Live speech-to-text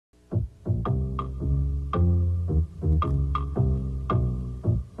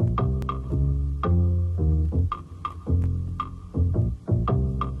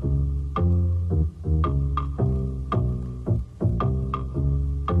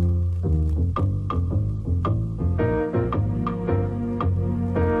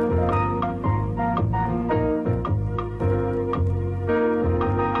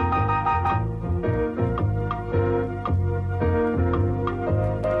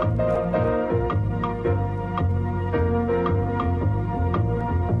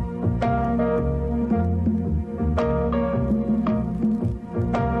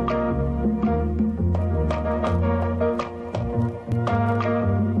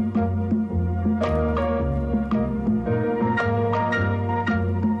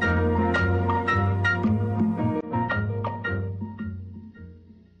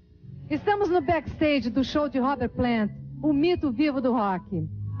stage do show de Robert Plant, o mito vivo do rock.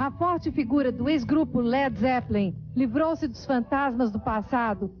 A forte figura do ex-grupo Led Zeppelin livrou-se dos fantasmas do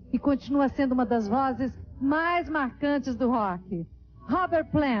passado e continua sendo uma das vozes mais marcantes do rock.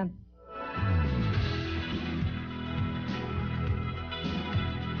 Robert Plant.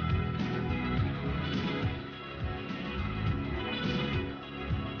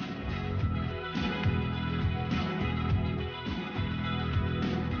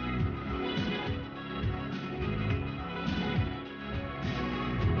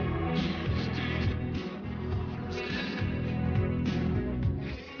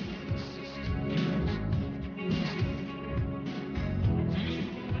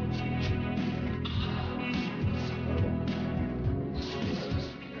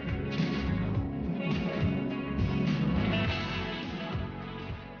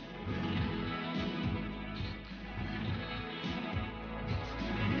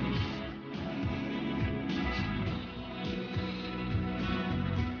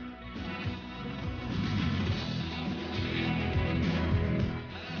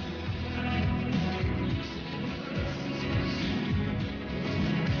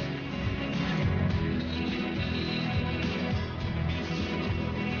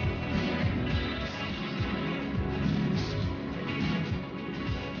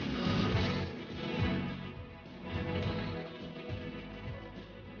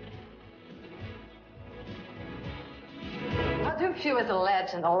 How do you feel as a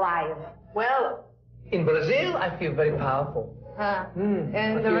legend alive? Well, in Brazil, I feel very powerful.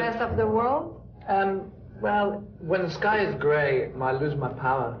 And the rest of the world? Well, when the sky is gray, I lose my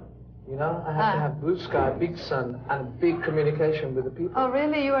power. You know, I have to have blue sky, big sun, and big communication with the people. Oh,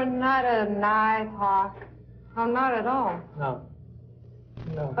 really? You are not a night hawk? Oh, not at all? No.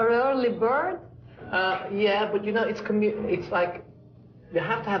 No. A early bird? Yeah, but you know, it's like you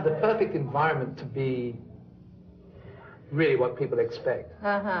have to have the perfect environment to be really what people expect.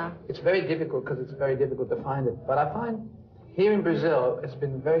 It's very difficult because it's very difficult to find it. But I find here in Brazil, it's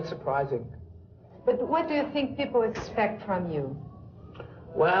been very surprising. But what do you think people expect from you?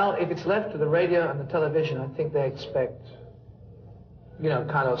 Well, if it's left to the radio and the television, I think they expect, you know,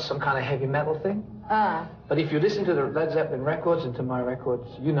 some kind of heavy metal thing. But if you listen to the Led Zeppelin records and to my records,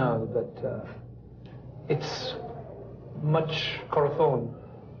 you know that it's much corazón.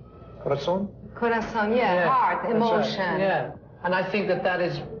 Corazón? Corazón, yeah, heart, emotion. Right. Yeah, and I think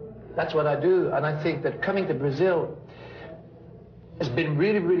that's what I do. And I think that coming to Brazil has been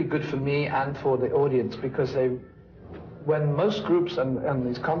really, really good for me and for the audience, because when most groups and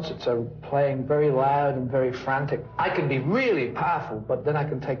these concerts are playing very loud and very frantic, I can be really powerful, but then I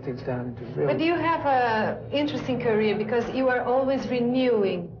can take things down into real... But you have an interesting career because you are always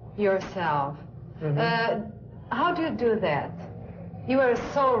renewing yourself. How do you do that? You are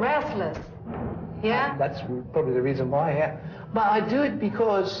so restless. Yeah? That's probably the reason why, yeah. But I do it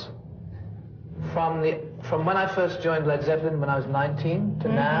because from when I first joined Led Zeppelin when I was 19 to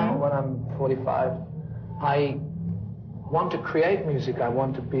now when I'm 45, I want to create music. I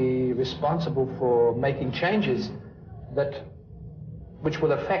want to be responsible for making changes which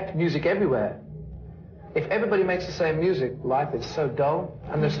will affect music everywhere. If everybody makes the same music, life is so dull,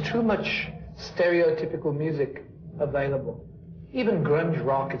 and there's too much stereotypical music available. Even grunge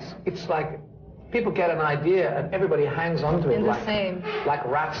rock, it's like people get an idea and everybody hangs on to it like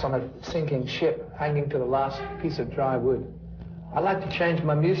rats on a sinking ship, hanging to the last piece of dry wood. I like to change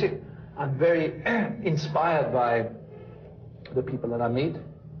my music. I'm very inspired by the people that I meet.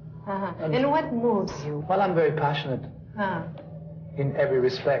 And what moves you? Well, I'm very passionate in every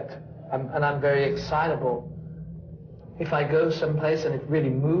respect, and I'm very excitable. If I go someplace and it really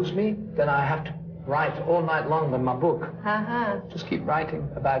moves me, then I have to write all night long in my book. Just keep writing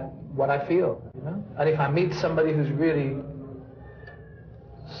about what I feel, you know? And if I meet somebody who's really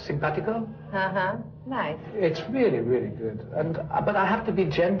simpatico, nice. It's really, really good. But I have to be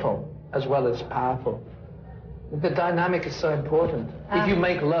gentle as well as powerful. The dynamic is so important. If you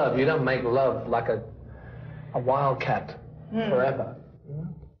make love, you don't make love like a wildcat forever. You know?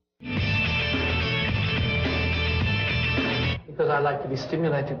 Because I like to be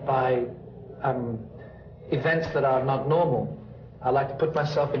stimulated by events that are not normal. I like to put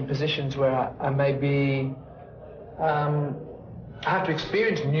myself in positions where I may be, I have to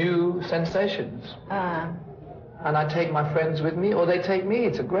experience new sensations. And I take my friends with me, or they take me.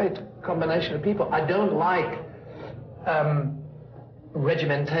 It's a great combination of people. I don't like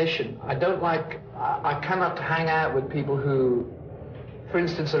regimentation. I cannot hang out with people who, for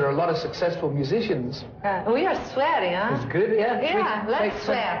instance, there are a lot of successful musicians. We are sweating, huh? It's good, yeah? Yeah, let's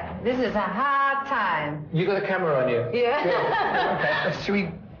sweat. This is a hard time. You got a camera on you? Yeah. Okay, should we...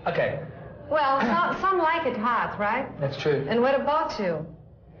 Okay. Well, some like it hot, right? That's true. And what about you?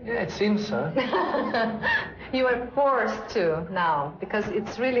 Yeah, it seems so. You are forced to now, because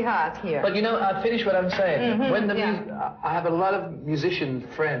it's really hot here. But you know, I finish what I'm saying. When the yeah. I have a lot of musician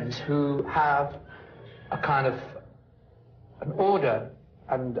friends who have a kind of an order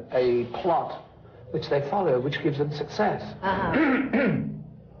and a plot which they follow, which gives them success.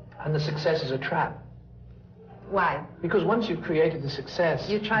 And the success is a trap. Why? Because once you've created the success,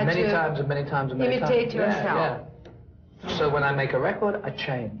 you try many to times and many times and many times. Imitate yourself. Yeah. So when I make a record, I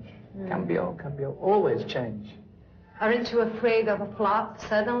change. Cambio, always change. Aren't you afraid of a flop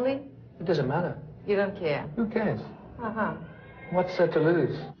suddenly? It doesn't matter. You don't care? Who cares? What's there to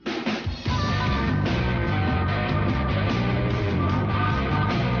lose?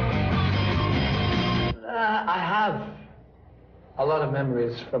 I have a lot of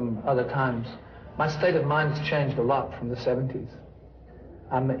memories from other times. My state of mind has changed a lot from the 70s.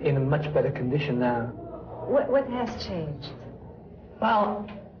 I'm in a much better condition now. What has changed? Well,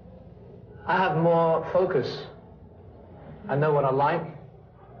 I have more focus. I know what I like.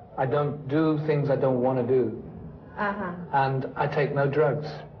 I don't do things I don't want to do. And I take no drugs.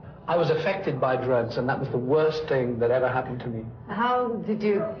 I was affected by drugs, and that was the worst thing that ever happened to me. How did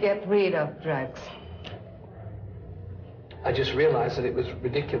you get rid of drugs? I just realized that it was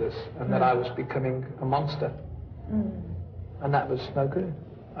ridiculous and that I was becoming a monster. And that was no good.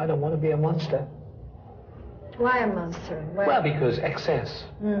 I don't want to be a monster. Why a monster? Why? Well, because excess.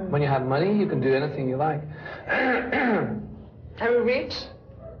 When you have money, you can do anything you like. Are you rich?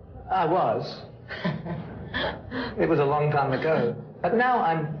 I was. It was a long time ago. But now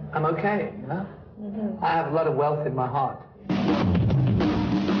I'm okay, you know? I have a lot of wealth in my heart.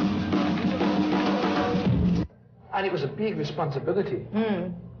 And it was a big responsibility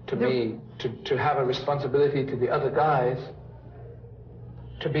to me, to have a responsibility to the other guys,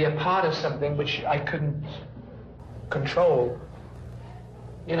 to be a part of something which I couldn't control.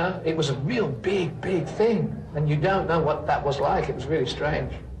 You know, it was a real big thing. And you don't know what that was like. It was really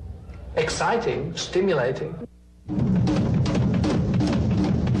strange. Exciting, stimulating.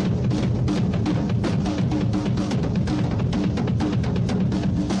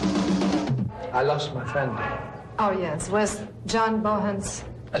 I lost my friend. Oh, yes. Was John Bohan's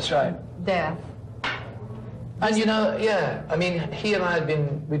That's right. death. And you know, yeah, I mean, he and I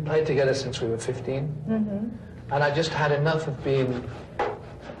we played together since we were 15. And I just had enough of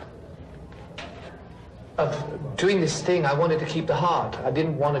doing this thing. I wanted to keep the heart. I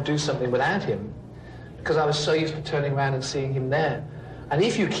didn't want to do something without him because I was so used to turning around and seeing him there. And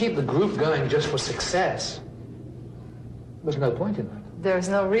if you keep the group going just for success, there's no point in that. There's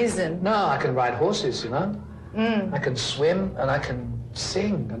no reason. No, I can ride horses, you know. I can swim, and I can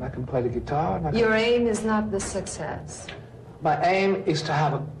sing, and I can play the guitar. And Your aim is not the success. My aim is to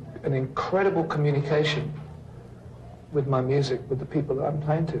have an incredible communication with my music, with the people that I'm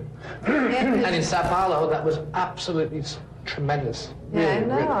playing to. And in Sao Paulo, that was absolutely tremendous. Yeah,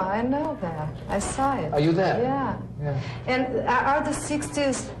 really, I know that. I saw it. Are you there? Yeah. Yeah. And are the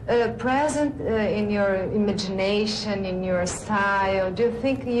 60s present in your imagination, in your style? Do you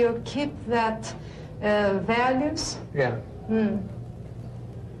think you keep that values? Yeah.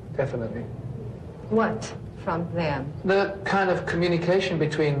 Definitely. What from them? The kind of communication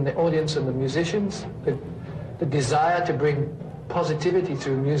between the audience and the musicians, the desire to bring positivity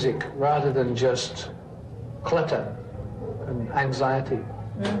through music rather than just clutter and anxiety.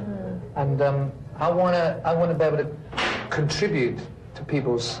 And I want to be able to contribute to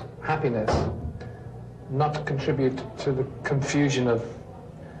people's happiness, not contribute to the confusion of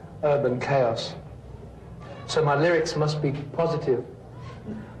urban chaos. So my lyrics must be positive,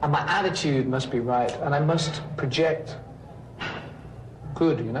 and my attitude must be right, and I must project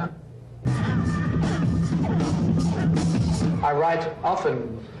good, you know? I write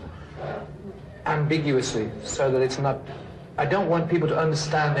often ambiguously, so that it's not... I don't want people to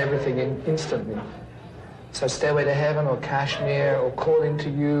understand everything instantly. So Stairway to Heaven, or Kashmir, or Calling to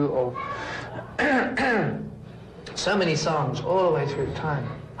You, or... so many songs all the way through time.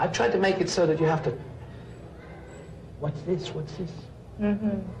 I tried to make it so that you have to... What's this? What's this?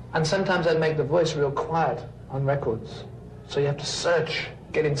 And sometimes I'd make the voice real quiet on records. So you have to search,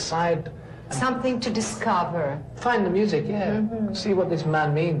 get inside. Something to discover. Find the music, yeah. See what this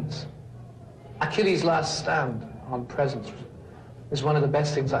man means. Achilles' Last Stand on Presence is one of the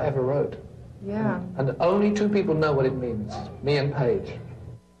best things I ever wrote. Yeah. And only two people know what it means, me and Paige.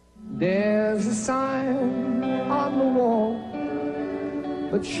 There's a sign on the wall,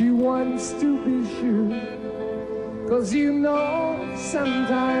 but she wants to be sure, 'cause you know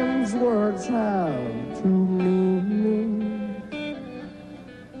sometimes words have two meanings.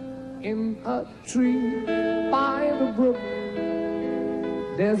 in a tree by the brook.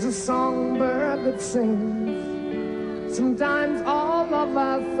 There's a songbird that sings. Sometimes all of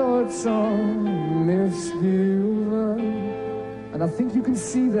our thoughts are misgiven, and I think you can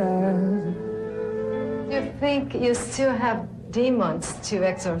see that. You think you still have demons to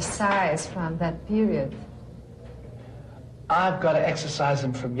exorcise from that period? I've got to exercise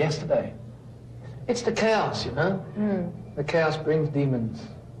them from yesterday. It's the chaos, you know? The chaos brings demons.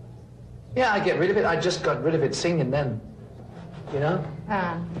 Yeah, I get rid of it. I just got rid of it singing then. You know?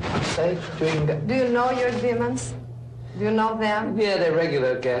 On stage, doing that. Do you know your demons? Do you know them? Yeah, they're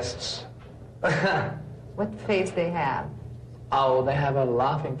regular guests. What face they have? Oh, they have a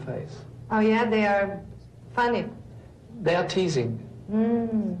laughing face. Oh, yeah, they are funny. They are teasing.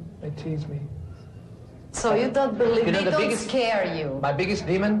 They tease me. So you don't believe, you know, they don't scare you? My biggest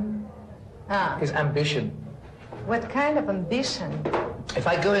demon is ambition. What kind of ambition? If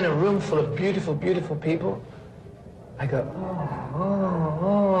I go in a room full of beautiful, beautiful people, I go,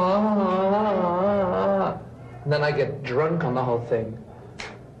 and then I get drunk on the whole thing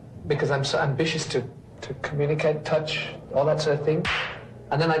because I'm so ambitious to communicate, touch, all that sort of thing.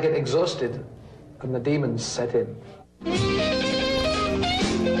 And then I get exhausted and the demons set in. I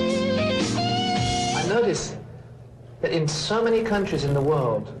notice that in so many countries in the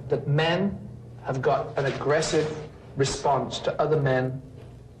world that men have got an aggressive response to other men.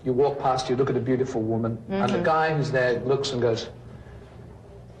 You walk past, you look at a beautiful woman, and the guy who's there looks and goes.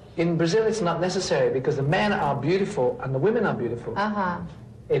 In Brazil, it's not necessary because the men are beautiful and the women are beautiful.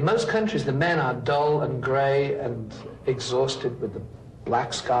 In most countries, the men are dull and grey and exhausted with the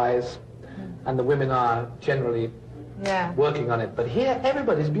black skies, and the women are generally working on it. But here,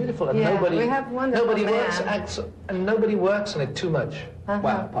 everybody's beautiful, and nobody works on it too much.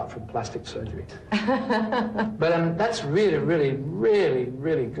 Well, apart from plastic surgery. But that's really, really, really,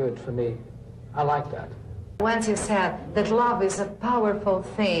 really good for me. I like that. Once you said that love is a powerful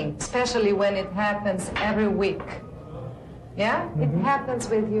thing, especially when it happens every week. Yeah? It happens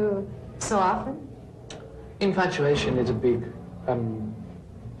with you so often? Infatuation is a big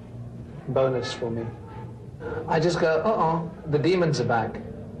bonus for me. I just go, the demons are back.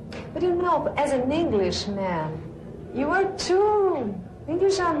 But you know, as an Englishman, you are too...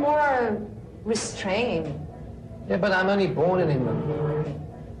 English are more restrained. Yeah, but I'm only born in England.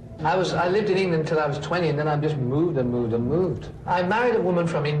 I lived in England until I was 20, and then I just moved and moved and moved. I married a woman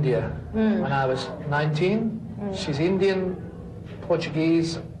from India when I was 19. She's Indian,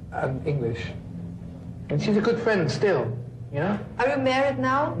 Portuguese, and English. And she's a good friend still, you know? Are you married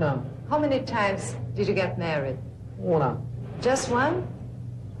now? No. How many times did you get married? One. Just one?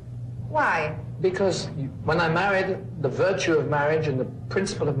 Why? Because when I married, the virtue of marriage and the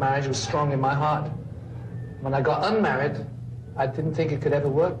principle of marriage was strong in my heart. When I got unmarried, I didn't think it could ever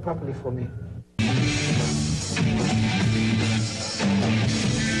work properly for me.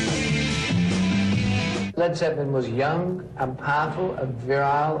 Led Zeppelin was young and powerful and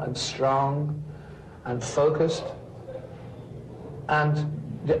virile and strong and focused. And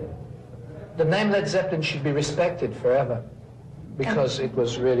the name Led Zeppelin should be respected forever because it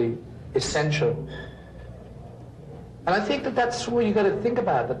was really essential. And I think that that's what you got to think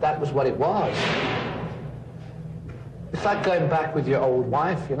about, that was what it was. It's like going back with your old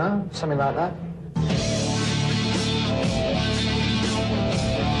wife, you know, something like that.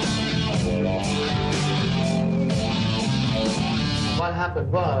 What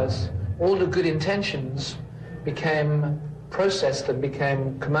happened was all the good intentions became processed and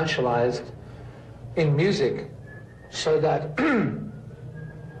became commercialized in music so that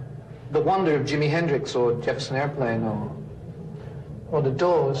the wonder of Jimi Hendrix or Jefferson Airplane or the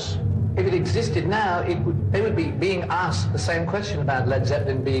Doors, if it existed now, they would be being asked the same question about Led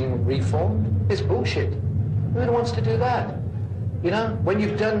Zeppelin being reformed. It's bullshit. Who wants to do that? You know, when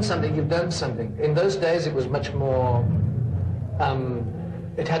you've done something, you've done something. In those days, it was much more,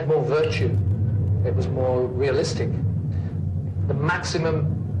 it had more virtue. It was more realistic. The maximum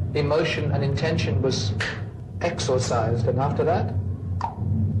emotion and intention was exorcised, and after that,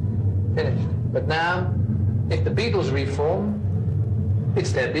 finished. But now, if the Beatles reform,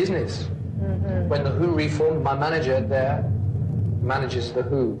 it's their business. When the Who reformed, my manager there manages the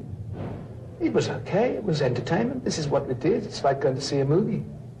Who. It was okay, it was entertainment. This is what we did. It's like going to see a movie.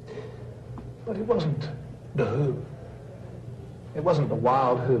 But it wasn't the Who. It wasn't the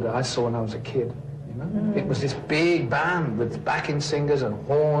wild Who that I saw when I was a kid. You know? It was this big band with backing singers and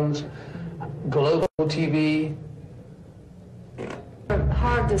horns, global TV.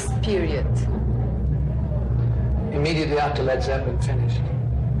 Hardest period? Immediately after Led Zeppelin finished.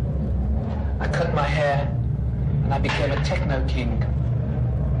 I cut my hair and I became a techno king.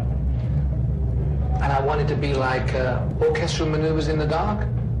 and I wanted to be like orchestral maneuvers in the dark.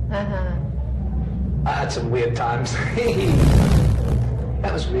 Uh-huh. I had some weird times.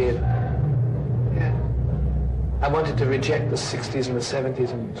 That was weird. Yeah. I wanted to reject the 60s and the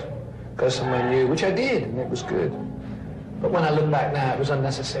 70s and go somewhere new, which I did, and it was good. But when I look back now, it was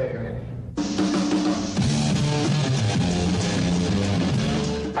unnecessary, really.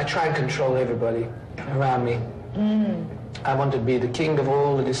 I try and control everybody around me. I want to be the king of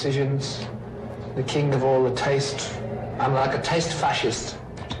all the decisions, the king of all the taste. I'm like a taste fascist.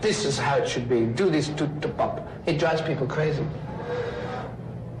 This is how it should be. Do this to pop. It drives people crazy.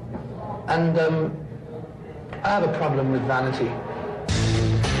 And I have a problem with vanity.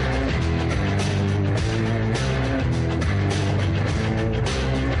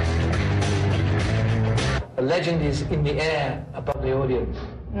 The legend is in the air above the audience.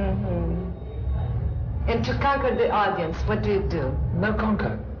 And to conquer the audience, what do you do? No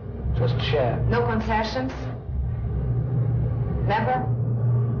conquer, just share. No concessions? Never?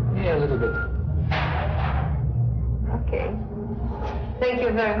 Yeah, a little bit. Okay. Thank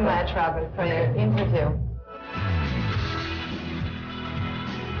you very much, Robert, for your interview.